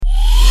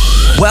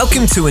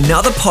Welcome to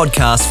another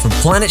podcast from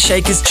Planet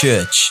Shakers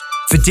Church.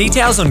 For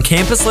details on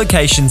campus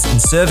locations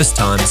and service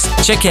times,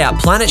 check out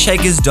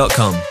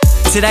planetshakers.com.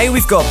 Today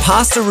we've got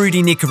Pastor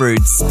Rudy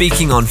Nickerud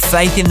speaking on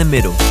faith in the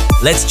middle.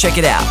 Let's check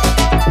it out.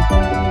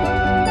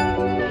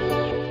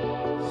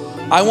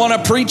 I want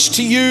to preach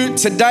to you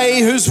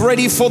today. Who's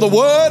ready for the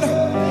word?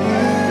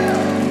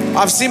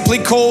 I've simply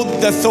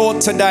called the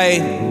thought today,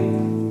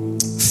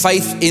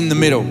 faith in the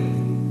middle.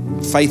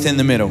 Faith in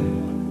the middle.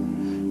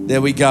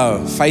 There we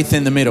go. Faith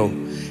in the middle.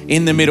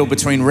 In the middle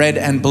between red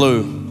and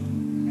blue.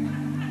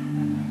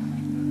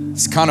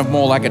 It's kind of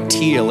more like a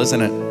teal,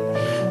 isn't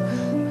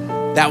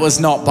it? That was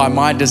not by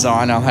my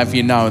design, I'll have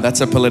you know.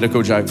 That's a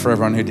political joke for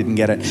everyone who didn't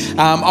get it.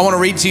 I want to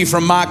read to you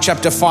from Mark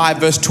chapter 5,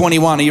 verse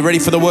 21. Are you ready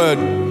for the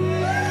word?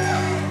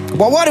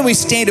 Well, why don't we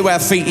stand to our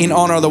feet in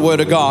honor of the word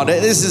of God?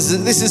 This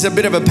is a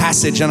bit of a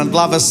passage, and I'd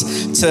love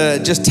us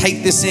to just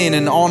take this in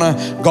and honor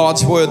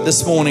God's word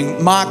this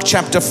morning. Mark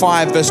chapter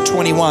 5, verse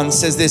 21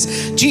 says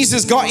this: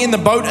 Jesus got in the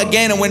boat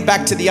again and went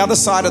back to the other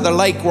side of the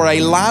lake, where a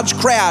large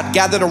crowd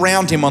gathered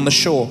around him on the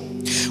shore.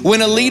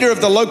 When a leader of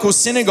the local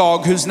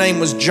synagogue, whose name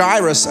was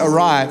Jairus,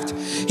 arrived,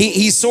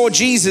 he saw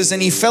Jesus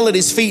and he fell at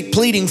his feet,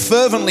 pleading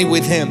fervently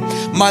with him.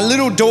 "My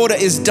little daughter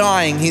is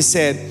dying," he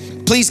said.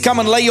 "Please come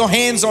and lay your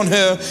hands on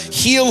her,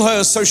 heal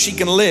her so she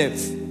can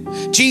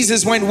live."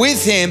 Jesus went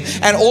with him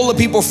and all the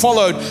people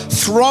followed,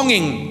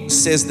 thronging,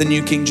 says the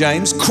New King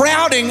James,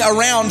 crowding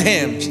around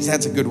him. Jeez,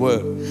 that's a good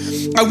word.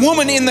 A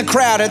woman in the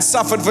crowd had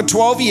suffered for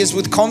 12 years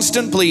with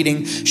constant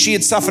bleeding. She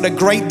had suffered a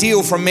great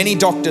deal from many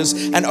doctors,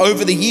 and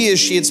over the years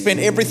she had spent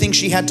everything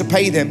she had to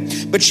pay them,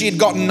 but she had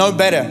gotten no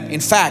better. In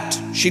fact,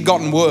 she'd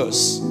gotten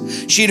worse.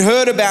 She had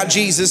heard about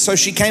Jesus, so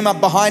she came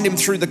up behind him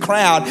through the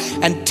crowd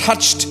and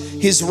touched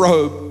his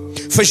robe.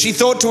 For she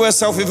thought to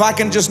herself, if I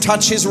can just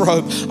touch his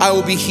robe, I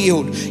will be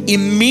healed.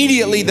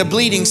 Immediately the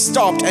bleeding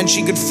stopped, and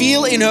she could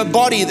feel in her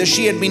body that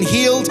she had been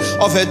healed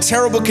of her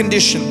terrible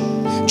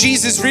condition.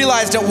 Jesus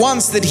realized at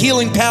once that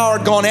healing power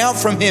had gone out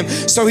from him,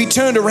 so he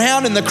turned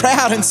around in the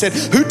crowd and said,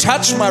 "Who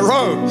touched my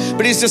robe?"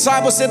 But his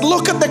disciples said,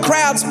 "Look at the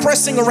crowds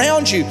pressing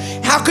around you.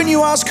 How can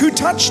you ask who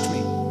touched me?"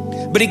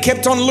 But he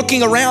kept on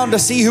looking around to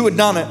see who had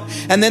done it.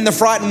 And then the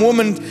frightened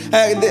woman,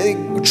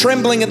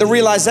 trembling at the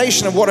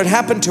realization of what had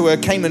happened to her,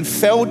 came and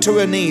fell to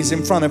her knees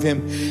in front of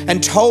him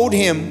and told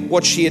him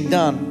what she had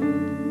done.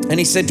 And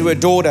he said to her,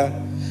 "Daughter,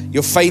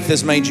 your faith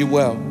has made you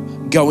well.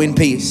 Go in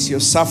peace.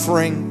 Your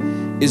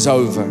suffering is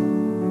over."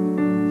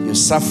 Your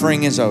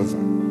suffering is over.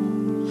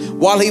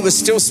 While he was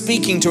still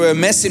speaking to her,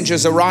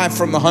 messengers arrived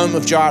from the home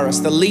of Jairus,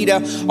 the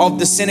leader of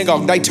the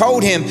synagogue. They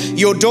told him,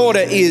 "Your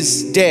daughter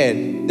is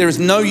dead. There is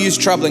no use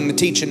troubling the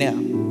teacher now."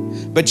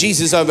 But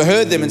Jesus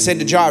overheard them and said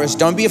to Jairus,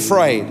 "Don't be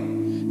afraid,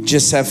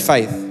 just have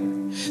faith."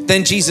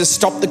 Then Jesus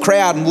stopped the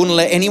crowd and wouldn't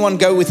let anyone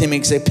go with him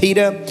except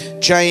Peter,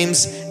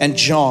 James, and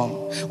John.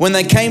 When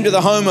they came to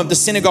the home of the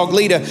synagogue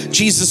leader,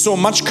 Jesus saw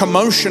much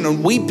commotion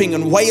and weeping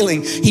and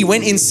wailing. He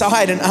went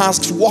inside and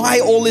asked, "Why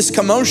all this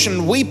commotion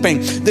and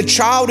weeping? The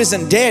child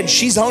isn't dead,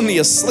 she's only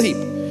asleep."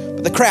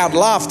 But the crowd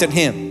laughed at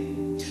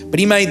him. But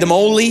he made them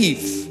all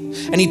leave.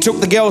 And he took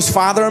the girl's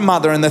father and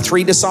mother and the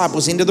 3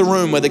 disciples into the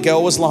room where the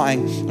girl was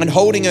lying. And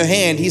holding her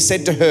hand, he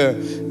said to her,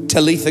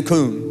 "Talitha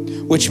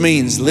kum," which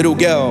means, "Little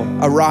girl,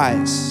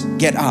 arise,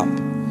 get up."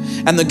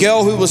 And the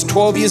girl, who was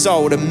 12 years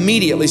old,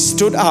 immediately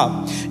stood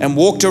up and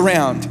walked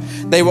around.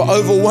 They were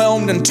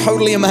overwhelmed and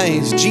totally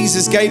amazed.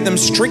 Jesus gave them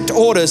strict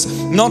orders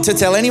not to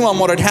tell anyone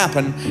what had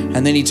happened.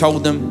 And then he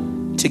told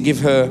them to give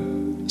her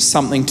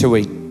something to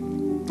eat.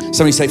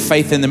 Somebody say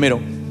faith in the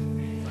middle.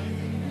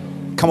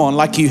 Come on,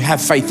 like you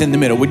have faith in the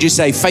middle. Would you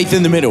say faith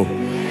in the middle?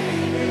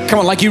 Come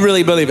on, like you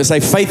really believe it. Say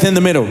faith in the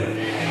middle.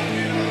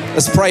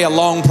 Let's pray a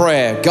long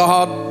prayer.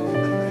 God,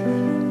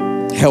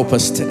 help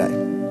us today.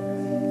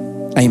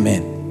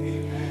 Amen.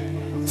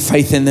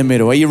 Faith in the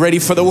middle. Are you ready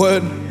for the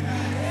word?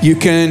 You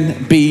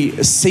can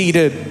be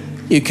seated.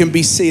 You can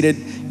be seated.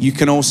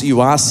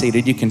 You are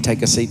seated. You can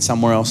take a seat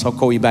somewhere else. I'll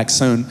call you back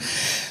soon.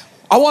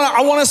 I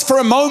want us for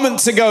a moment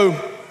to go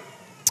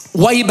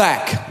way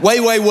back,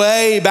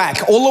 way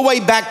back, all the way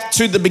back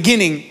to the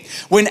beginning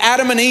when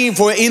Adam and Eve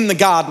were in the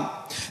garden.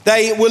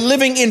 They were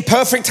living in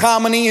perfect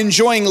harmony,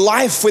 enjoying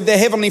life with their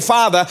Heavenly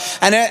Father.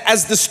 And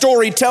as the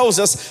story tells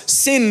us,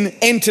 sin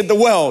entered the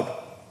world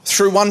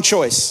through one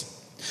choice.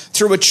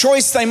 Through a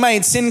choice they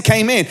made, sin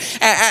came in.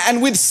 And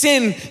with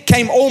sin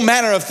came all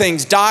manner of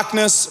things: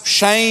 darkness,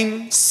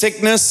 shame,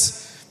 sickness,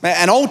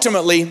 and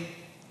ultimately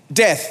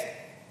death.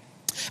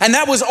 And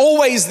that was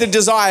always the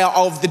desire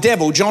of the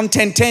devil. John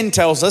 10:10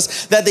 tells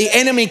us that the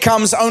enemy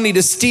comes only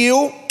to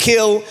steal,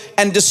 kill,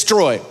 and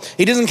destroy.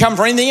 He doesn't come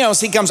for anything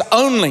else. He comes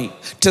only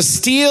to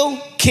steal,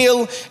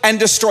 kill, and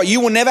destroy.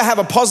 You will never have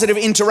a positive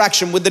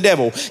interaction with the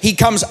devil. He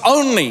comes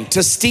only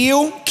to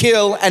steal,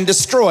 kill, and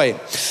destroy.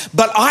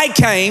 But I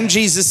came,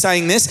 Jesus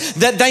saying this,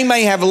 that they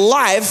may have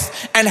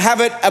life and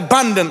have it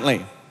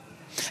abundantly.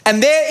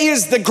 And there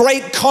is the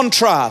great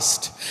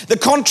contrast. The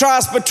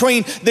contrast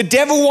between the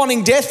devil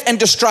wanting death and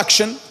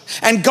destruction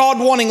and God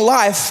wanting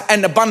life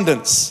and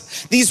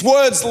abundance. These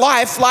words,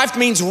 life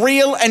means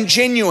real and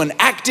genuine,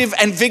 active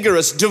and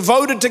vigorous,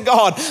 devoted to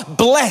God,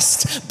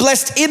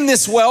 blessed in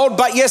this world,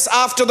 but yes,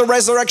 after the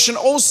resurrection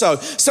also.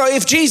 So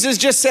if Jesus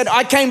just said,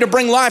 I came to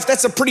bring life,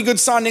 that's a pretty good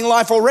sounding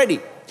life already.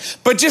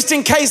 But just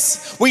in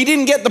case we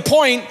didn't get the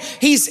point,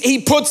 he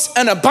puts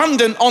an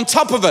abundant on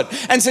top of it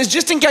and says,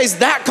 just in case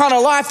that kind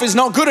of life is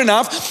not good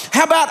enough,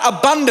 how about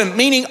abundant,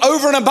 meaning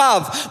over and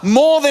above,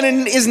 more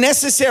than is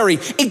necessary,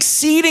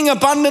 exceeding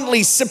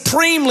abundantly,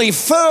 supremely,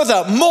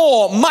 further,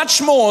 more, much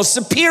more,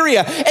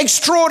 superior,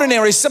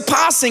 extraordinary,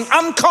 surpassing,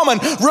 uncommon,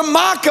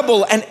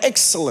 remarkable, and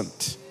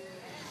excellent.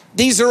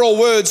 These are all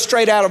words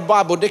straight out of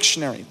Bible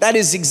dictionary. That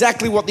is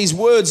exactly what these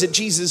words that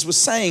Jesus was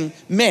saying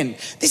meant.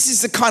 This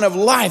is the kind of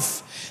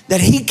life that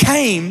he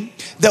came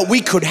that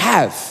we could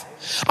have.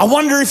 I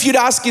wonder if you'd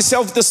ask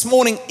yourself this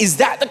morning, is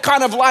that the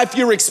kind of life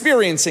you're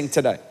experiencing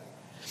today?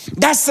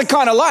 That's the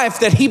kind of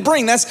life that he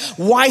brings. That's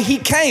why he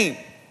came.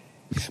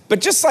 But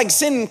just like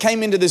sin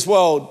came into this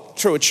world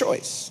through a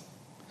choice,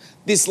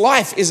 this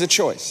life is a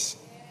choice.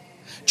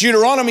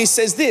 Deuteronomy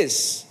says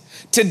this,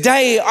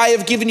 today I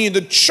have given you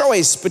the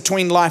choice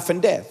between life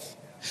and death,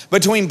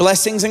 between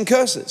blessings and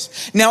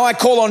curses. Now I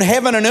call on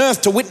heaven and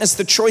earth to witness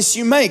the choice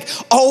you make.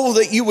 Oh,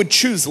 that you would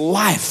choose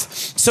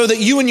life so that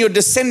you and your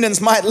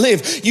descendants might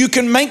live. You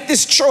can make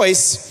this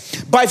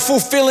choice by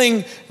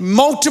fulfilling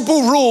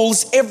multiple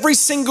rules every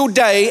single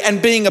day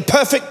and being a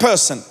perfect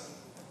person.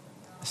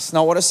 That's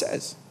not what it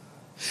says.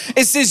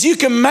 It says you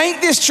can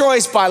make this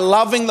choice by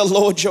loving the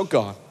Lord your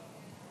God,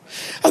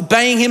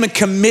 obeying him and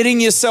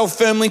committing yourself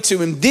firmly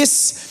to him.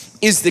 This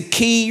is the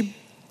key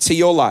to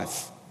your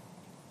life.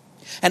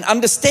 And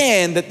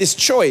understand that this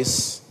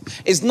choice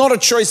is not a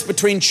choice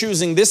between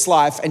choosing this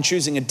life and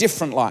choosing a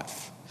different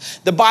life.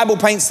 The Bible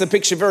paints the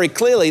picture very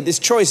clearly. This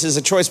choice is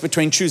a choice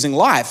between choosing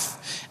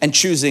life and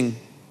choosing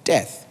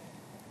death.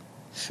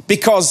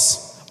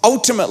 Because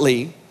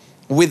ultimately,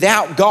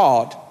 without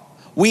God,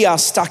 we are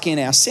stuck in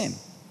our sin.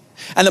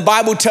 And the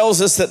Bible tells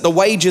us that the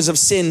wages of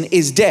sin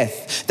is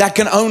death. That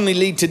can only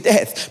lead to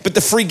death. But the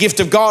free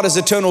gift of God is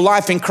eternal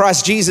life in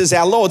Christ Jesus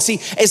our Lord. See,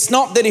 it's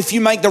not that if you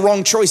make the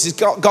wrong choices,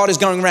 God is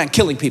going around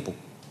killing people.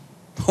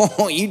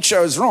 Oh, you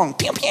chose wrong.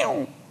 Pew,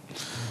 pew.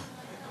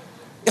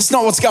 That's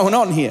not what's going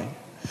on here.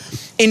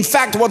 In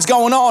fact, what's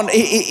going on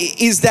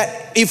is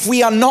that if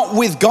we are not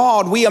with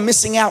God, we are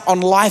missing out on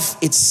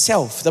life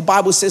itself. The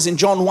Bible says in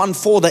John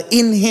 1:4 that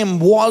in him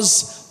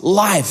was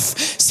life.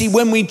 See,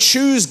 when we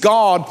choose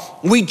God,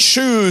 we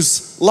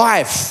choose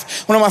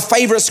life. One of my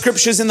favorite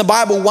scriptures in the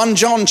Bible, 1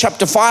 John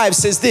chapter 5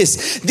 says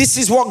this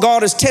is what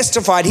God has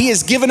testified. He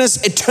has given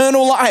us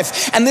eternal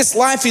life, and this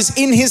life is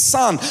in his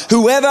Son.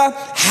 Whoever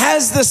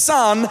has the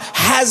Son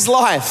has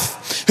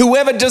life.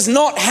 Whoever does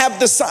not have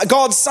the Son,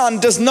 God's Son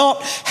does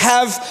not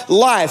have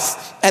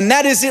life. And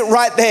that is it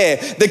right there.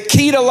 The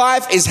key to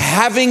life is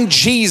having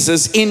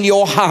Jesus in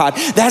your heart.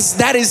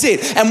 That is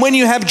it. And when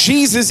you have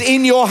Jesus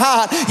in your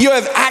heart, you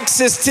have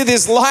access to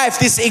this life,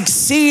 this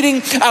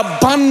exceeding,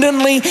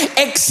 abundantly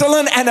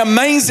excellent and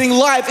amazing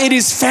life. It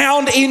is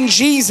found in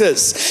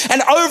Jesus.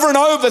 And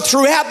over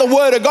throughout the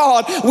Word of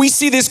God, we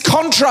see this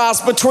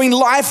contrast between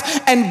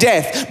life and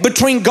death,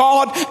 between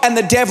God and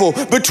the devil,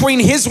 between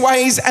his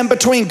ways and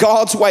between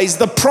God's ways.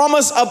 The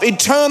promise of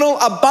eternal,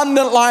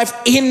 abundant life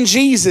in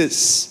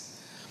Jesus.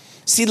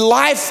 See,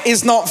 life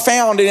is not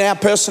found in our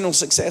personal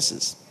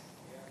successes.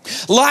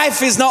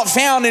 Life is not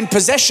found in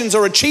possessions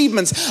or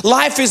achievements.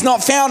 Life is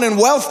not found in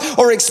wealth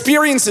or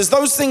experiences.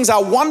 Those things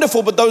are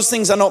wonderful, but those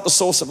things are not the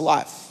source of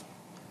life.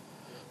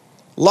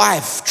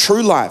 Life,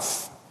 true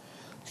life,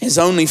 is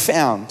only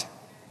found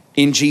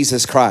in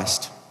Jesus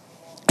Christ.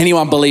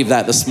 Anyone believe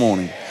that this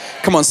morning?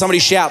 Come on, somebody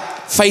shout,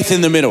 faith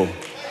in the middle.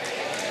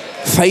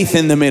 Faith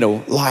in the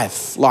middle.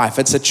 Life.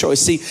 It's a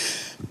choice. See,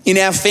 in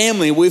our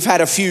family, we've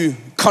had a few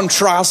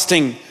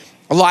contrasting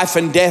life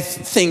and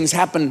death things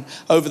happen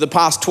over the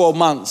past 12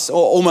 months,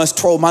 or almost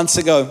 12 months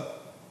ago.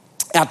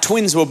 Our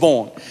twins were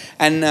born,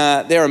 and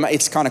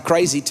it's kind of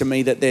crazy to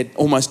me that they're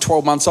almost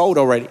 12 months old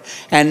already.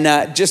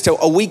 And just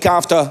a week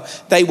after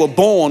they were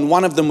born,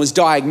 one of them was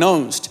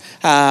diagnosed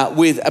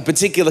with a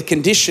particular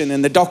condition,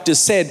 and the doctors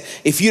said,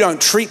 if you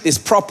don't treat this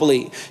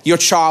properly, your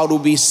child will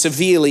be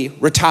severely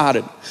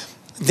retarded.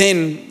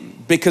 Then,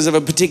 because of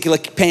a particular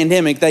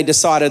pandemic, they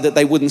decided that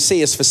they wouldn't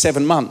see us for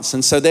 7 months.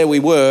 And so there we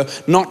were,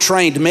 not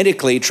trained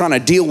medically, trying to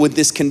deal with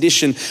this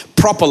condition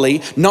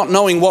properly, not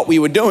knowing what we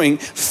were doing,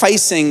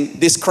 facing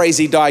this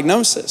crazy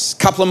diagnosis. A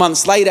couple of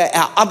months later,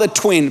 our other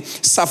twin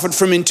suffered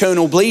from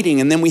internal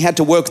bleeding, and then we had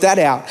to work that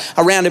out.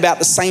 Around about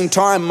the same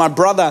time, my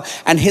brother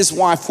and his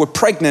wife were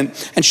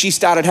pregnant, and she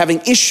started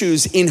having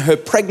issues in her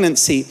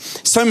pregnancy.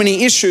 So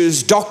many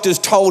issues, doctors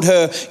told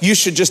her, you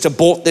should just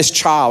abort this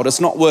child.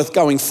 It's not worth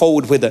going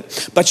forward with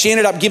it. But she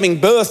ended up giving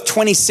birth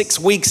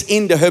 26 weeks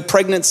into her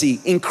pregnancy,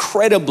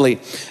 incredibly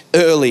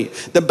early.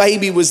 The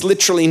baby was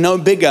literally no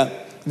bigger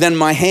than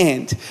my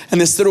hand. And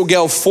this little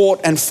girl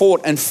fought and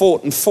fought and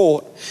fought and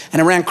fought.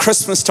 And around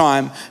Christmas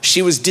time,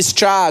 she was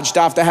discharged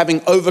after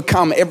having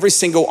overcome every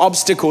single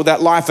obstacle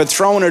that life had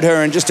thrown at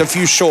her in just a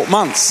few short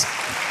months.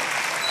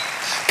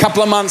 A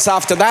couple of months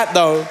after that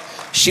though,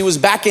 she was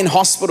back in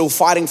hospital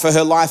fighting for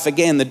her life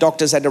again. The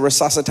doctors had to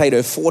resuscitate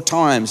her 4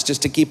 times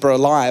just to keep her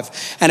alive,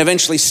 and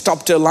eventually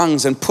stopped her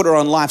lungs and put her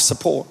on life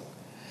support.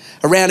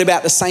 Around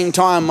about the same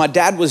time, my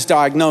dad was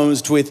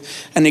diagnosed with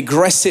an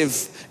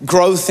aggressive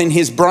growth in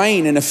his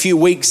brain, and a few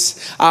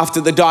weeks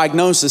after the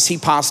diagnosis, he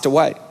passed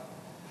away.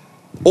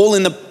 All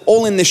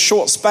in this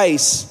short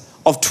space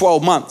of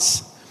 12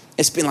 months.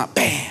 It's been like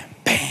bam,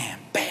 bam,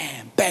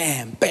 bam,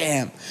 bam,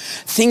 bam.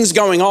 Things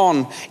going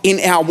on in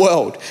our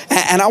world.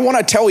 And I want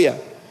to tell you,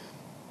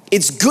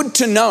 it's good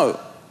to know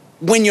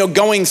when you're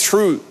going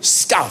through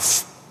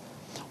stuff,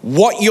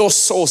 what your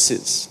source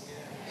is.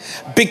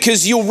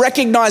 Because you'll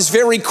recognize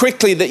very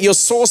quickly that your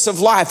source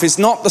of life is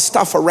not the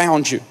stuff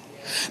around you.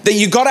 That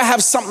you got to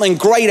have something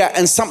greater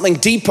and something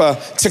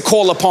deeper to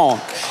call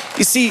upon.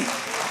 You see,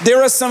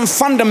 there are some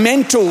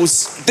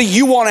fundamentals that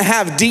you want to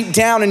have deep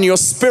down in your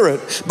spirit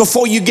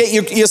before you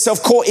get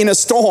yourself caught in a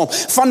storm.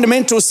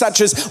 Fundamentals such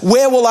as,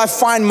 where will I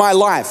find my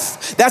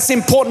life? That's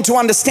important to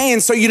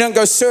understand so you don't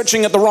go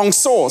searching at the wrong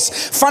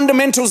source.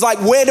 Fundamentals like,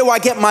 where do I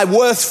get my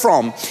worth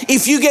from?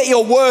 If you get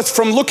your worth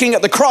from looking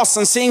at the cross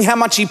and seeing how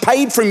much he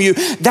paid from you,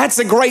 that's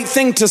a great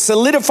thing to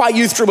solidify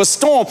you through a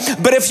storm.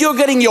 But if you're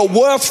getting your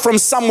worth from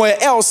somewhere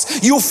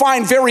else, you'll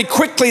find very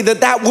quickly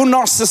that that will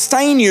not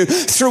sustain you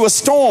through a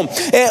storm.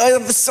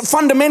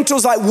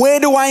 Fundamentals like, where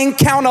do I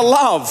encounter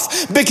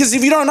love? Because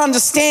if you don't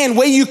understand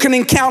where you can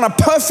encounter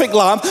perfect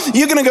love,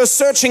 you're going to go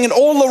searching in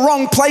all the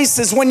wrong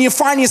places when you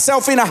find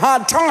yourself in a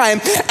hard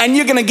time, and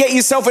you're going to get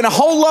yourself in a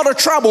whole lot of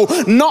trouble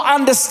not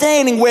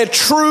understanding where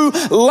true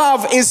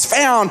love is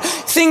found.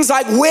 Things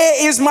like,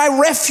 where is my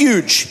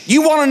refuge?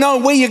 You want to know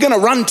where you're going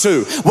to run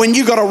to when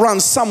you got to run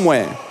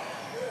somewhere.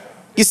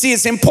 You see,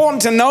 it's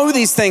important to know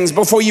these things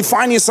before you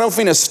find yourself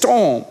in a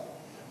storm,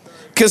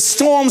 because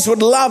storms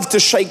would love to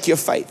shake your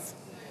faith.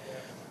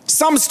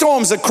 Some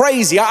storms are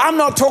crazy. I'm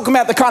not talking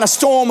about the kind of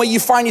storm where you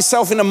find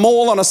yourself in a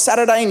mall on a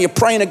Saturday and you're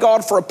praying to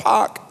God for a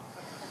park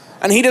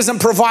and he doesn't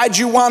provide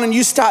you one and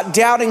you start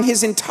doubting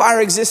his entire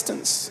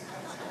existence.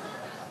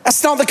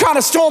 That's not the kind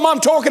of storm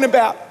I'm talking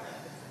about.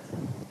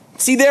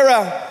 See, there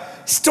are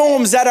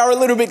storms that are a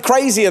little bit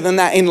crazier than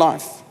that in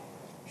life.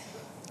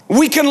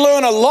 We can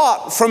learn a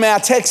lot from our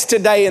text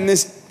today in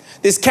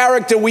this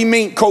character we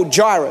meet called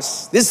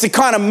Jairus. This is the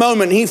kind of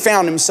moment he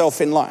found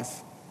himself in life.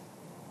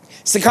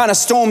 It's the kind of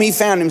storm he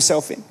found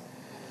himself in.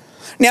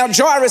 Now,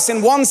 Jairus,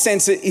 in one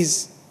sense,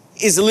 is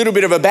a little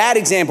bit of a bad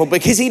example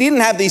because he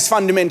didn't have these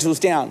fundamentals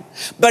down.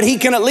 But he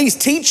can at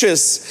least teach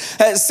us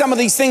some of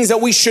these things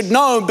that we should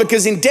know,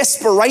 because in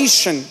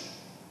desperation,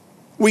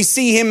 we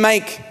see him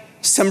make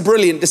some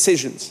brilliant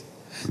decisions.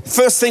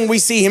 First thing we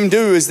see him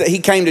do is that he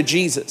came to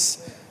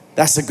Jesus.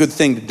 That's a good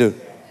thing to do.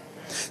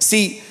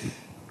 See,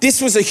 this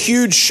was a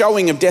huge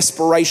showing of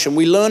desperation.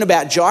 We learn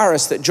about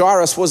Jairus that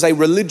Jairus was a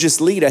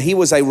religious leader. He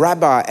was a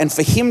rabbi. And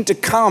for him to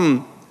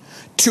come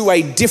to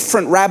a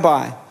different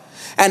rabbi,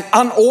 an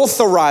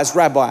unauthorized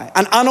rabbi,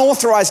 an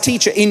unauthorized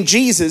teacher in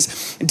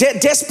Jesus,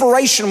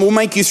 desperation will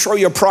make you throw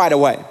your pride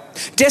away.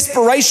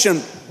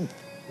 Desperation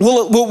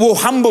will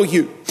humble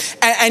you.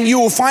 And you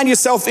will find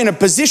yourself in a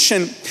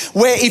position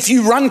where if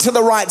you run to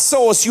the right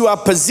source, you are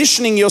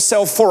positioning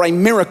yourself for a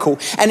miracle.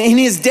 And in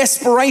his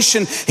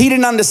desperation, he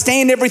didn't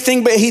understand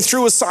everything, but he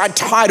threw aside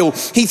title.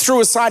 He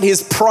threw aside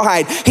his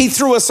pride. He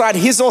threw aside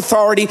his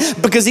authority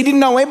because he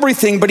didn't know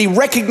everything, but he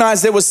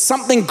recognized there was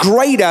something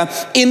greater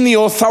in the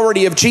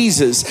authority of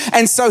Jesus.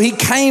 And so he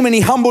came and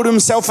he humbled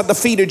himself at the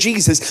feet of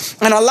Jesus.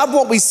 And I love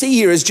what we see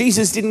here is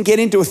Jesus didn't get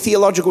into a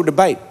theological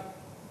debate.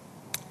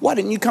 Why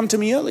didn't you come to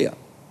me earlier?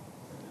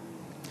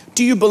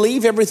 Do you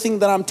believe everything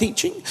that I'm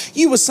teaching?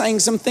 You were saying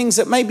some things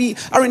that maybe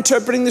are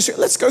interpreting this.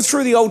 Let's go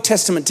through the Old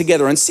Testament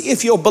together and see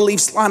if your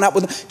beliefs line up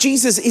with.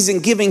 Jesus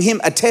isn't giving him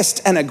a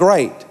test and a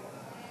grade.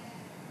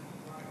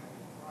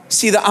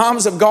 See, the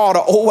arms of God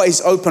are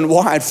always open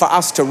wide for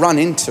us to run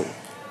into.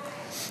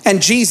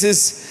 And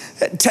Jesus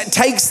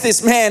takes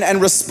this man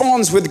and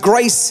responds with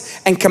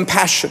grace and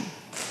compassion.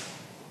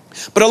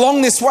 But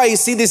along this way, you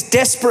see, this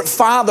desperate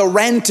father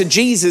ran to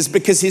Jesus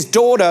because his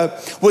daughter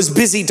was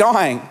busy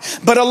dying.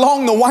 But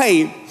along the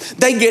way,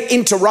 they get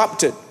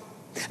interrupted.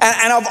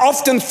 And I've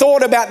often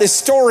thought about this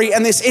story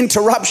and this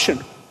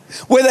interruption.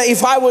 Whether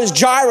if I was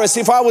Jairus,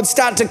 if I would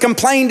start to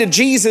complain to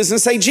Jesus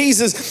and say,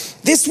 Jesus,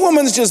 this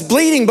woman's just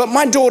bleeding, but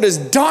my daughter's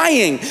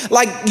dying.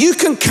 Like, you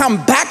can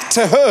come back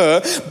to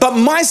her, but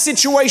my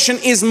situation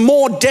is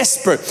more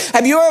desperate.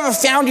 Have you ever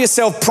found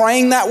yourself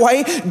praying that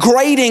way?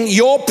 Grading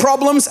your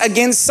problems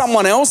against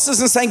someone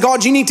else's and saying,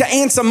 God, you need to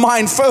answer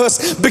mine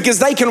first because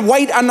they can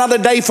wait another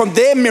day for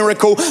their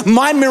miracle.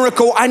 My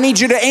miracle, I need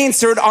you to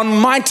answer it on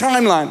my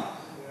timeline.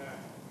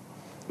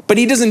 But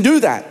he doesn't do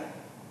that.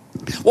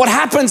 What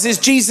happens is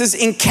Jesus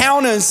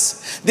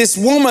encounters this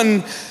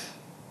woman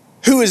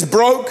who is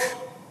broke,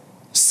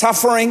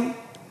 suffering,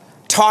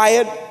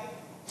 tired.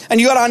 And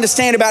you got to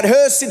understand about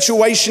her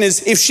situation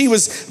is if she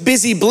was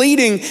busy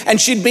bleeding and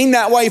she'd been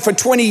that way for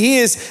 20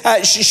 years,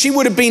 she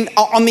would have been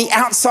on the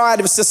outside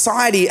of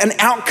society, an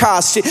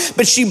outcast.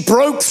 But she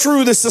broke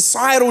through the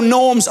societal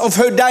norms of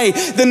her day,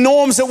 the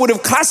norms that would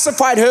have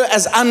classified her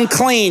as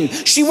unclean.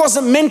 She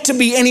wasn't meant to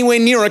be anywhere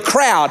near a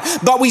crowd.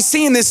 But we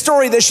see in this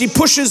story that she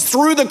pushes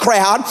through the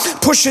crowd,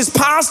 pushes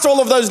past all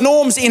of those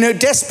norms in her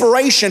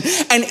desperation.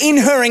 And in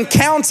her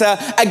encounter,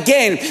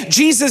 again,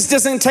 Jesus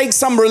doesn't take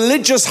some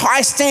religious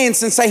high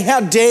stance and say, how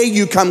dare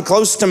you come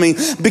close to me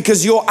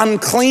because your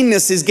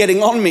uncleanness is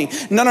getting on me.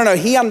 No.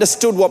 He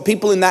understood what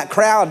people in that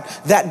crowd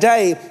that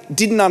day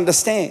didn't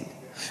understand.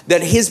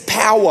 That his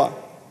power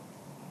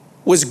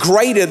was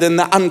greater than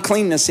the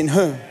uncleanness in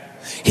her.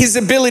 His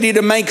ability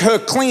to make her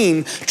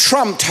clean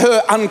trumped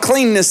her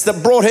uncleanness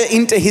that brought her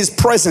into his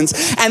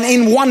presence. And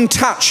in one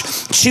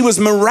touch, she was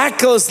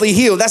miraculously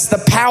healed. That's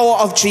the power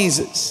of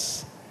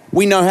Jesus.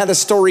 We know how the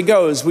story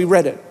goes. We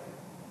read it.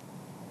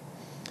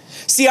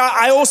 See,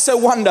 I also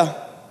wonder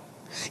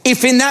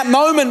if in that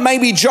moment,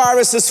 maybe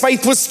Jairus'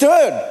 faith was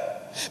stirred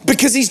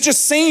because he's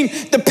just seen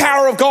the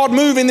power of God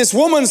move in this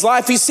woman's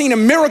life. He's seen a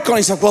miracle. And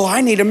he's like, well,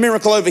 I need a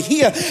miracle over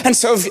here. And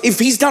so if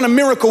he's done a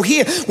miracle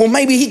here, well,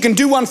 maybe he can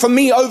do one for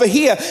me over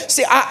here.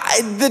 See,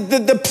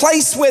 the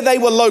place where they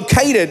were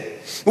located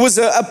was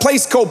a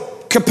place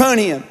called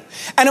Capernaum.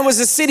 And it was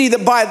a city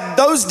that by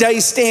those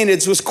days'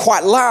 standards was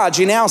quite large.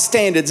 In our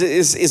standards,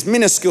 is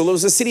minuscule. It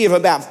was a city of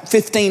about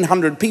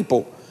 1,500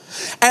 people.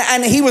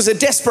 And he was a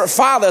desperate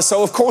father,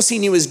 so of course he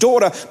knew his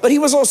daughter, but he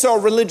was also a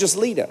religious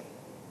leader,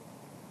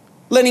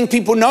 letting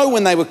people know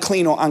when they were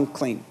clean or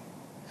unclean.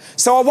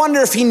 So I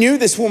wonder if he knew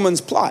this woman's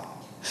plight.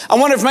 I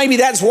wonder if maybe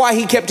that's why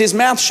he kept his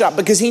mouth shut,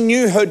 because he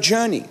knew her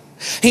journey.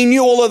 He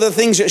knew all of the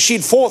things that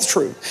she'd fought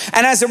through.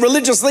 And as a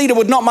religious leader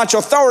with not much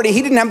authority,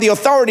 he didn't have the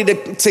authority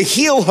to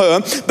heal her,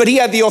 but he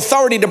had the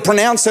authority to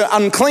pronounce her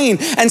unclean.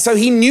 And so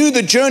he knew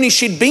the journey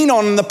she'd been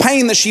on and the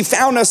pain that she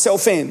found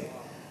herself in.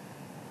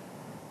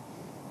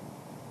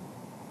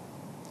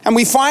 And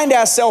we find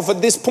ourselves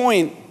at this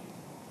point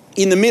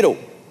in the middle,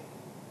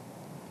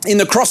 in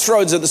the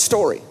crossroads of the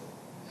story.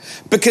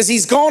 Because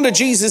he's gone to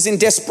Jesus in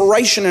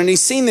desperation and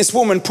he's seen this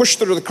woman push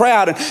through the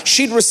crowd and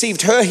she'd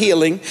received her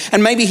healing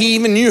and maybe he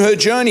even knew her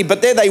journey,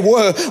 but there they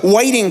were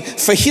waiting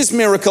for his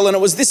miracle. And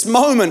it was this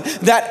moment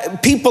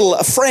that people,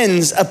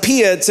 friends,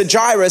 appear to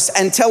Jairus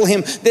and tell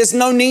him, there's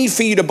no need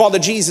for you to bother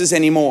Jesus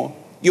anymore.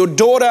 Your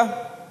daughter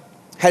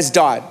has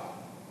died.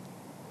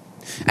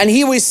 And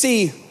here we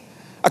see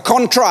a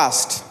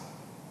contrast,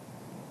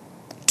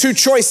 two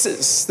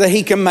choices that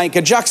he can make,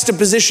 a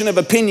juxtaposition of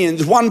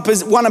opinions.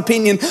 One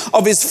opinion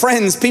of his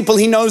friends, people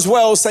he knows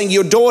well, saying,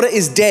 your daughter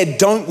is dead,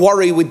 don't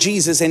worry with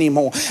Jesus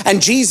anymore.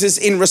 And Jesus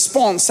in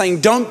response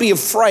saying, don't be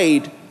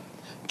afraid,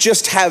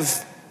 just have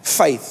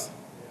faith.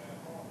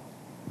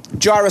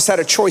 Jairus had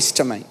a choice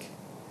to make.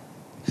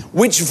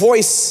 Which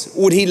voice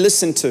would he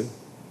listen to?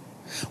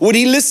 Would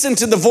he listen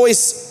to the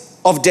voice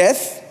of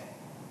death,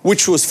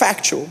 which was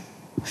factual?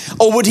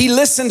 Or would he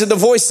listen to the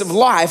voice of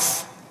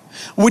life,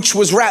 which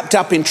was wrapped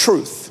up in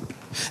truth?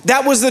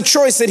 That was the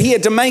choice that he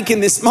had to make in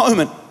this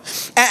moment.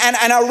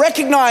 And I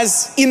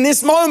recognize in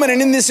this moment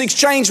and in this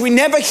exchange, we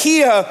never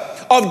hear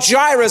of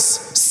Jairus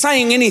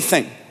saying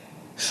anything.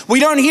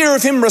 We don't hear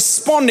of him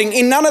responding.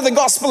 In none of the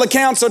gospel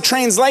accounts or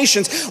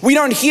translations, we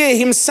don't hear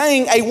him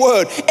saying a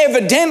word.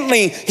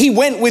 Evidently, he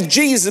went with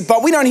Jesus,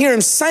 but we don't hear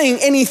him saying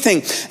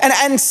anything.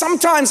 And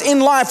sometimes in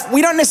life,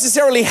 we don't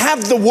necessarily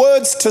have the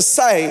words to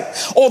say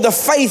or the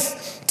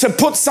faith to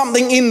put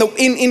something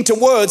into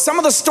words. Some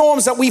of the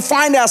storms that we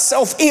find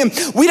ourselves in,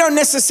 we don't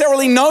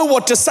necessarily know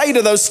what to say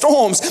to those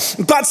storms,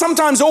 but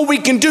sometimes all we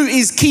can do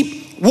is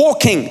keep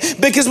walking,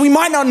 because we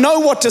might not know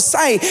what to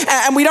say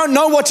and we don't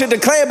know what to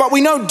declare, but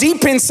we know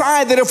deep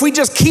inside that if we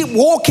just keep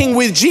walking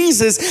with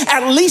Jesus,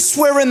 at least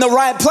we're in the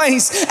right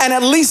place and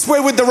at least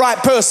we're with the right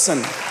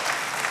person.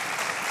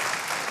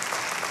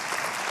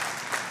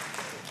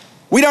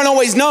 We don't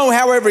always know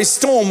how every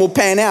storm will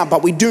pan out,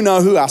 but we do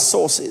know who our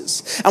source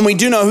is. And we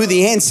do know who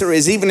the answer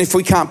is, even if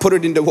we can't put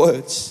it into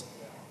words.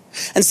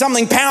 And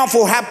something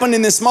powerful happened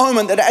in this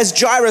moment, that as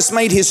Jairus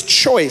made his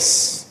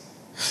choice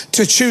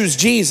to choose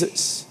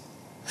Jesus,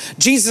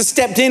 Jesus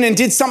stepped in and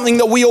did something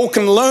that we all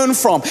can learn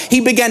from.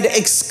 He began to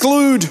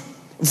exclude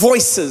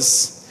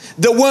voices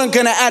that weren't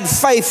going to add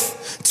faith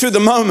to the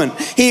moment.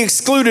 He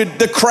excluded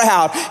the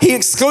crowd. He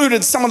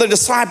excluded some of the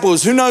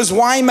disciples. Who knows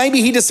why?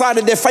 Maybe he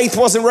decided their faith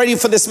wasn't ready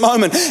for this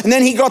moment. And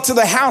then he got to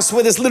the house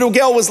where this little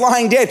girl was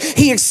lying dead.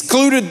 He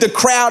excluded the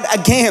crowd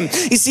again.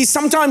 You see,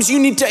 sometimes you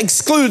need to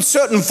exclude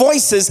certain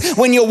voices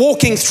when you're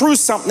walking through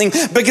something,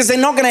 because they're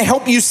not going to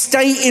help you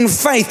stay in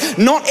faith.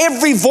 Not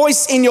every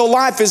voice in your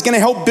life is going to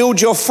help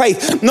build your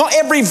faith. Not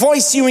every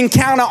voice you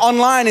encounter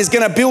online is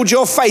going to build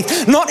your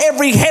faith. Not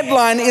every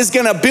headline is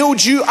going to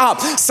build you up.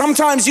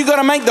 Sometimes you got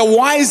to make the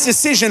wise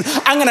decision.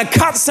 I'm going to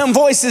cut some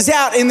voices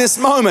out in this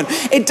moment.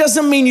 It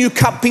doesn't mean you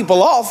cut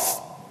people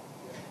off,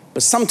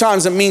 but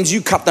sometimes it means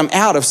you cut them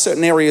out of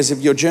certain areas of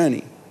your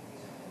journey.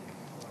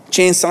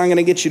 Chance, I'm going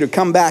to get you to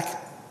come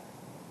back.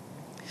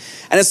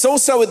 And it's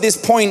also at this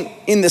point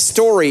in the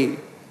story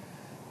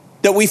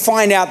that we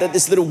find out that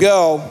this little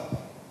girl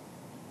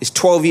is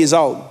 12 years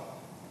old.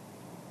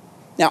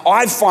 Now,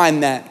 I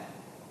find that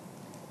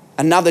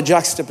another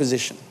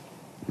juxtaposition,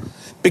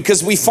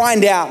 because we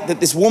find out that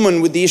this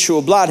woman with the issue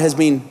of blood has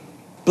been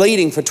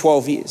bleeding for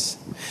 12 years.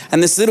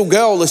 And this little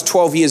girl is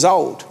 12 years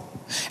old.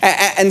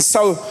 And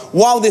so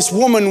while this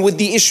woman with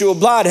the issue of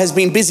blood has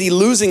been busy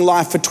losing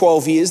life for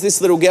 12 years,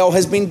 this little girl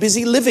has been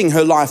busy living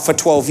her life for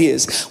 12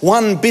 years.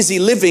 One busy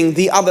living,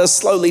 the other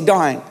slowly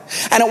dying.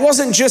 And it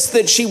wasn't just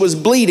that she was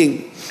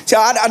bleeding. So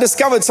I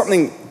discovered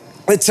something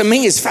that to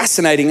me is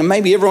fascinating, and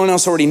maybe everyone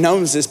else already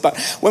knows this, but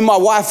when my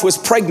wife was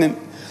pregnant,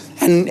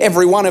 and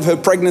every one of her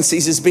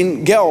pregnancies has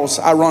been girls,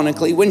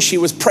 ironically, when she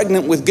was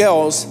pregnant with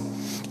girls,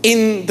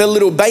 in the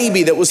little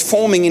baby that was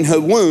forming in her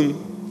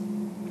womb,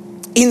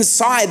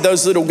 inside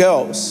those little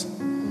girls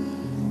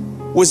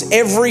was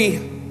every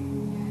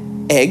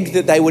egg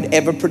that they would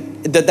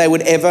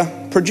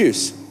ever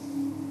produce.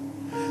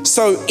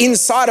 So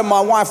inside of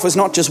my wife was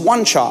not just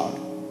one child,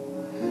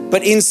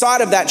 but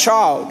inside of that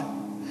child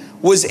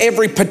was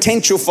every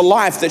potential for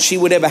life that she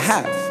would ever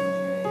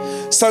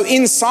have. So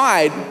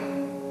inside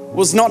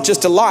was not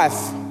just a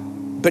life,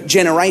 but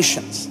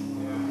generations.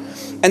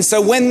 And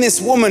so when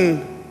this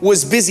woman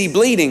was busy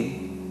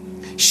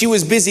bleeding, she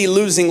was busy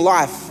losing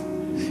life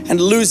and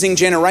losing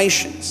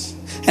generations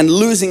and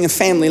losing a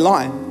family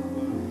line.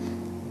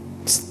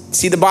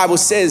 See, the Bible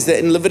says that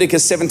in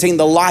Leviticus 17,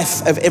 the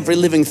life of every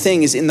living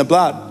thing is in the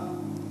blood.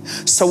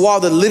 So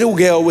while the little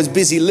girl was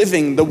busy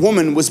living, the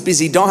woman was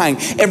busy dying.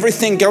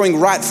 Everything going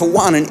right for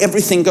one and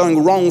everything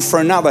going wrong for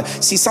another.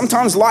 See,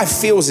 sometimes life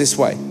feels this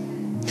way.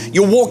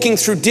 You're walking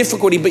through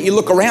difficulty, but you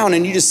look around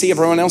and you just see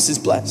everyone else is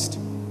blessed.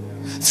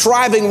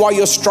 Thriving while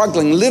you're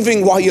struggling,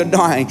 living while you're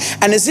dying.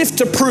 And as if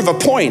to prove a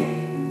point,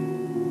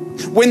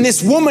 when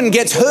this woman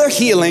gets her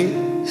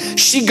healing,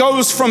 she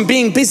goes from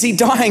being busy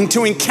dying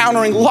to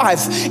encountering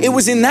life. It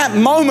was in that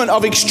moment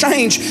of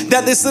exchange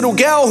that this little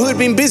girl who had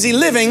been busy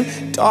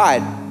living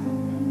died.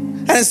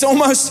 And it's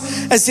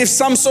almost as if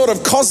some sort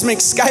of cosmic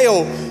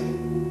scale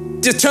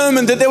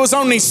determined that there was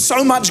only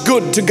so much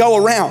good to go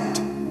around.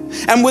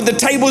 And with the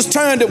tables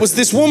turned, it was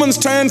this woman's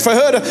turn for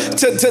her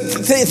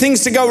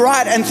things to go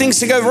right and things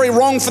to go very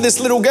wrong for this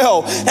little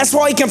girl. That's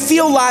why you can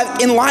feel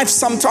like in life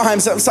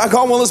sometimes it's like,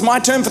 oh, well, it's my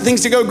turn for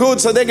things to go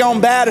good, so they're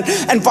going bad,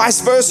 and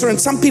vice versa.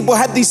 And some people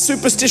have these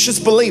superstitious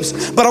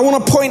beliefs. But I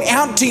want to point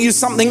out to you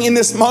something in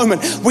this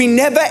moment. We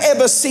never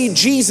ever see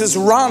Jesus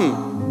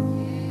run.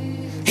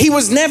 He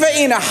was never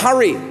in a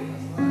hurry.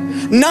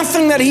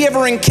 Nothing that he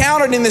ever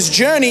encountered in this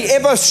journey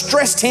ever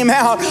stressed him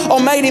out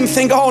or made him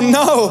think, oh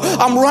no,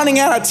 I'm running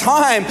out of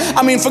time.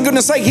 I mean, for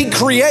goodness sake, he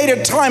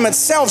created time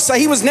itself. So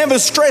he was never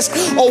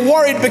stressed or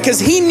worried because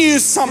he knew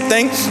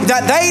something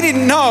that they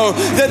didn't know,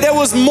 that there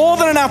was more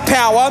than enough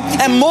power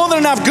and more than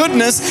enough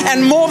goodness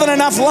and more than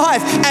enough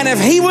life. And if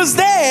he was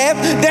there,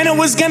 then it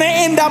was going to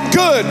end up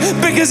good.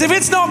 Because if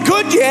it's not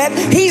good yet,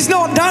 he's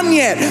not done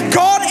yet.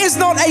 God is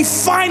not a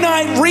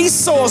finite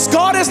resource.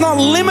 God is not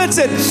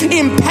limited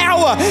in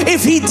power.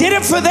 If he did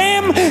it for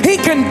them, he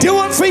can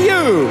do it for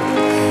you.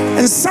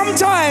 And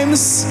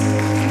sometimes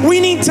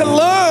we need to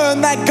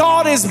learn that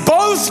God is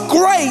both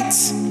great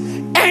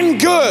and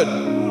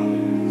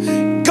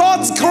good.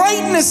 God's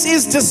greatness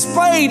is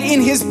displayed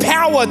in his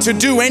power to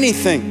do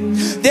anything.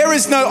 There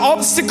is no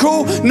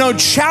obstacle, no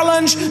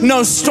challenge,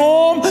 no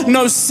storm,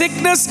 no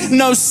sickness,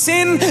 no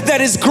sin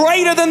that is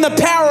greater than the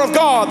power of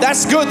God.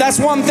 That's good. That's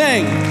one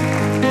thing.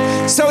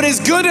 So it is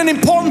good and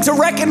important to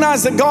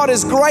recognize that God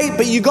is great,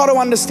 but you got to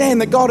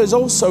understand that God is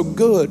also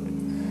good.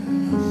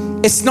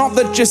 It's not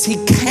that just he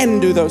can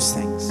do those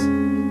things.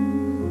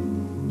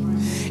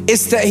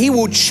 It's that he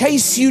will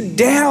chase you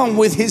down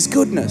with his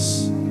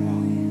goodness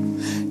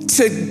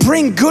to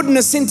bring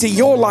goodness into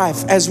your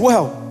life as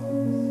well.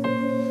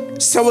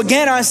 So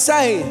again, I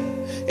say,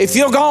 if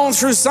you're going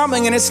through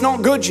something and it's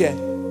not good yet,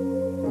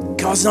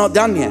 God's not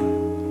done yet.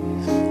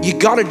 You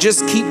got to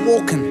just keep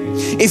walking.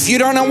 If you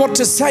don't know what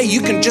to say,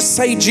 you can just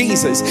say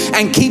Jesus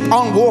and keep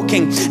on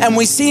walking. And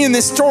we see in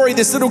this story,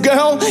 this little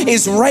girl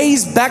is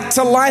raised back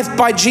to life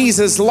by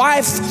Jesus.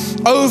 Life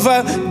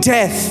over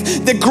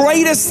death. The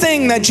greatest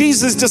thing that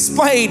Jesus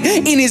displayed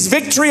in his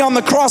victory on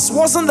the cross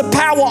wasn't the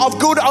power of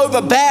good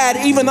over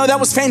bad, even though that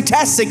was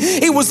fantastic.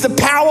 It was the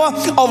power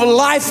of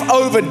life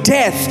over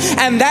death.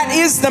 And that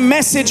is the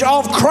message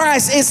of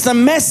Christ. It's the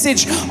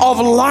message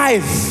of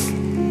life.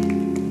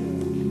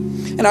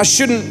 And I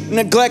shouldn't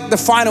neglect the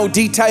final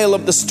detail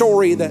of the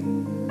story, that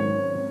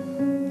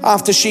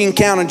after she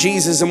encountered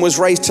Jesus and was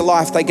raised to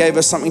life, they gave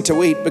her something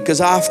to eat,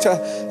 because after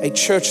a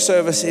church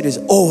service, it is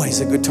always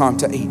a good time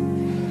to eat.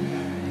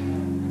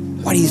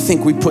 Why do you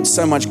think we put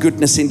so much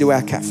goodness into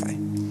our cafe?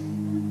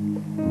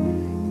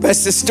 But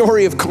it's the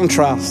story of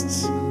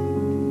contrasts.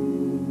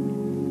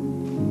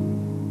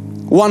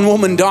 One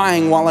woman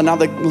dying while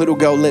another little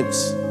girl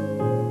lives.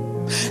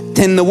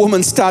 Then the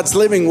woman starts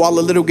living while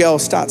the little girl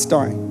starts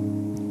dying.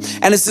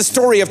 And it's the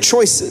story of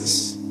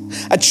choices.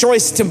 A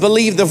choice to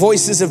believe the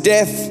voices of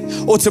death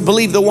or to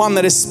believe the one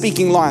that is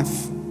speaking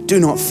life. Do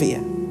not fear.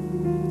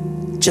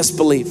 just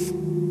believe.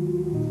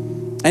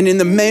 And in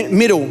the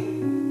middle,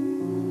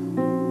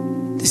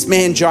 this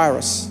man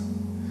Jairus,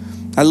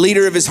 a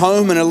leader of his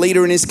home and a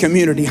leader in his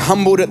community,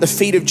 humbled at the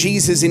feet of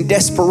Jesus in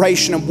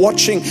desperation and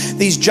watching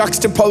these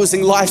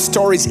juxtaposing life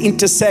stories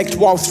intersect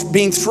while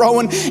being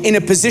thrown in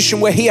a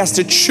position where he has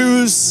to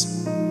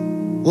choose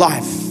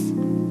life.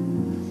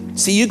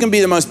 See, you can be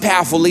the most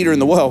powerful leader in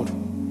the world.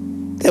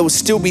 There will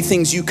still be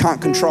things you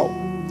can't control.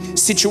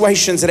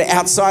 Situations that are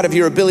outside of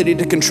your ability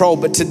to control.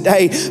 But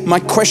today, my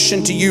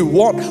question to you,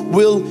 what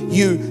will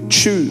you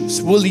choose?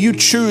 Will you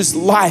choose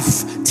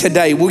life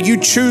today? Will you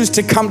choose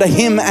to come to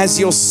Him as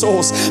your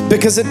source?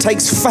 Because it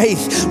takes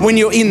faith when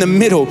you're in the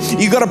middle.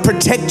 You got to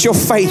protect your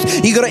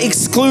faith. You got to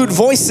exclude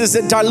voices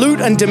that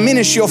dilute and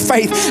diminish your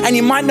faith. And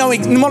you might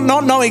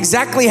not know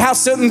exactly how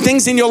certain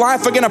things in your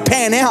life are going to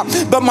pan out.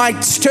 But my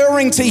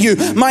stirring to you,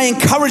 my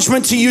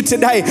encouragement to you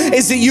today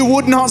is that you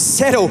would not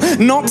settle,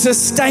 not to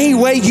stay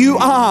where you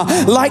are.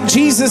 Like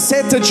Jesus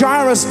said to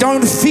Jairus,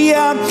 don't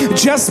fear,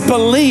 just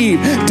believe.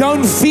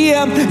 Don't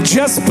fear,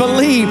 just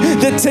believe.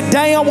 That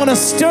today I want to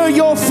stir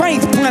your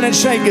faith, Planet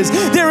Shakers.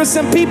 There are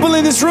some people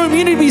in this room,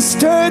 you need to be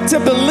stirred to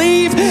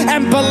believe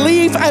and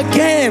believe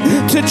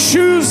again, to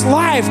choose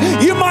life.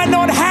 You might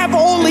not have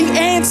all the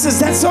answers.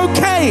 That's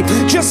okay.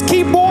 Just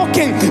keep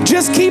walking.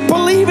 Just keep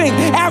believing.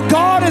 Our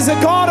God is a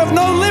God of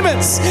no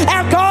limits.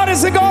 Our God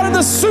is a God of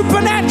the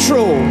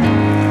supernatural.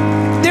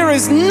 There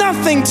is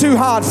nothing too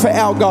hard for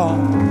our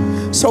God.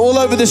 So all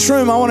over this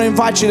room, I want to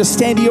invite you to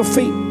stand to your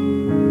feet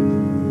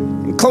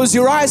and close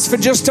your eyes for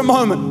just a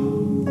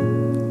moment,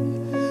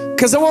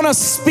 because I want to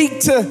speak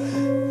to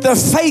the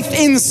faith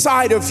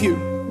inside of you.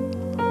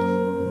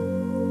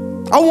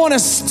 I want to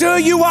stir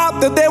you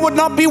up that there would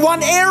not be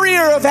one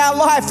area of our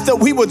life that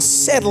we would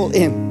settle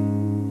in.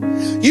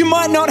 You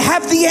might not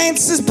have the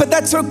answers, but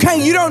that's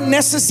okay. You don't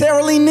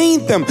necessarily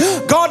need them.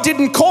 God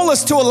didn't call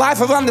us to a life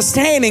of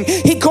understanding.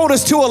 He called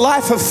us to a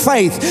life of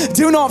faith.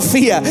 Do not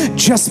fear,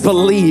 just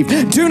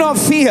believe. Do not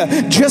fear,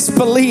 just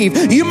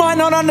believe. You might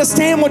not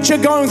understand what you're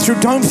going through.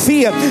 Don't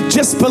fear,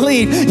 just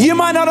believe. You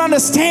might not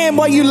understand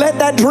why you let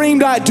that dream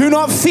die. Do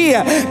not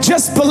fear,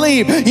 just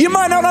believe. You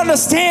might not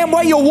understand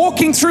why you're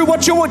walking through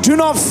what you're. Do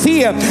not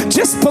fear,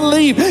 just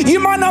believe. You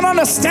might not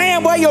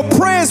understand why your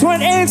prayers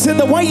weren't answered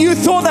the way you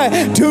thought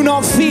that. Do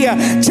not fear,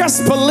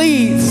 just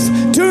believe.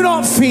 Do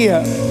not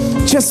fear,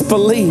 just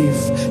believe.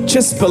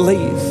 Just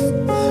believe.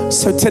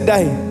 So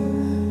today,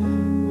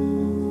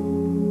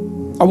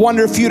 I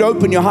wonder if you'd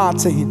open your heart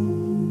to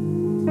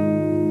Him.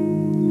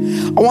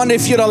 I wonder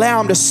if you'd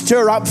allow Him to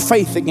stir up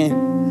faith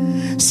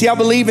again. See, I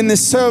believe in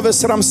this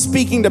service that I'm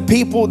speaking to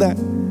people that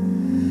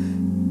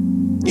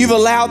you've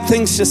allowed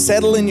things to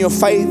settle in your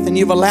faith, and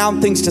you've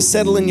allowed things to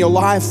settle in your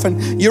life,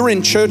 and you're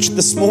in church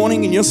this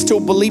morning and you're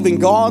still believing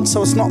God,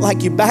 so it's not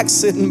like you're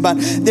backslidden, but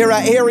there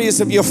are areas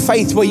of your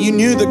faith where you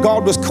knew that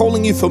God was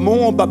calling you for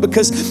more, but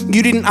because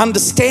you didn't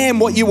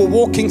understand what you were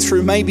walking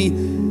through, maybe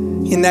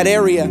in that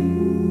area,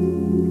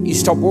 you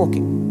stopped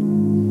walking.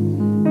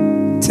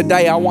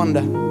 Today, I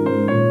wonder,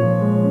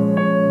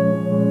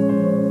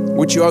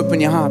 would you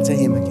open your heart to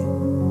Him again?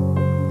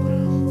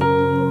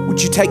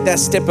 Would you take that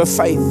step of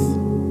faith?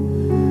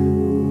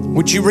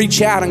 Would you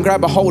reach out and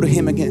grab a hold of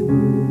Him again?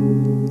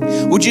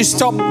 Would you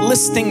stop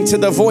listening to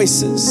the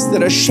voices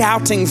that are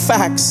shouting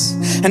facts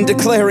and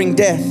declaring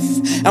death?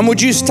 And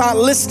would you start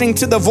listening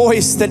to the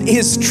voice that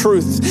is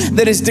truth,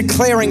 that is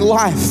declaring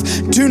life?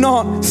 Do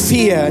not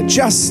fear,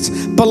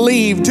 just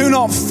believe. Do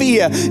not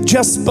fear,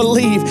 just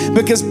believe.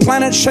 Because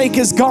Planet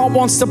Shakers, God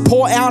wants to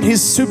pour out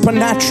His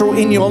supernatural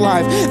in your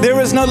life. There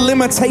is no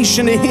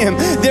limitation to Him.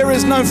 There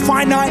is no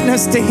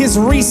finiteness to His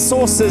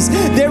resources.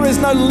 There is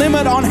no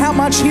limit on how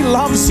much He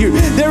loves you.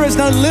 There is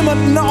no limit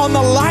on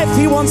the life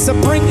He wants to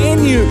bring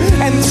in you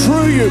and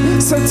through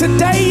you. So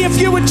today, if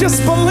you would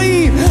just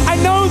believe, I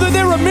know that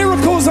there are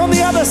miracles on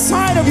the other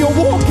side of your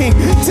walking.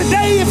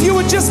 Today, if you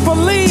would just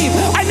believe,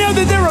 I know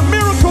that there are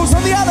miracles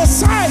on the other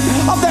side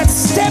of that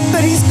step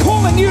that He's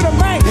calling you to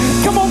make.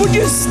 Come on, would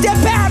you step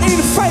out in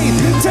faith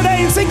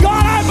today and say,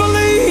 God, I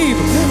believe.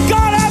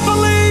 God, I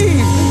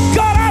believe.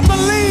 God, I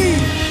believe.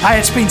 Hey,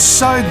 it's been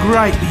so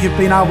great that you've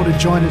been able to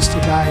join us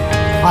today.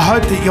 I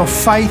hope that your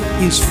faith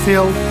is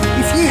filled.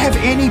 If you have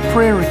any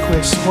prayer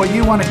requests or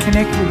you want to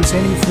connect with us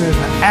any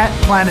further at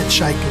Planet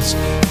Shakers,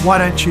 why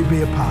don't you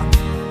be a part?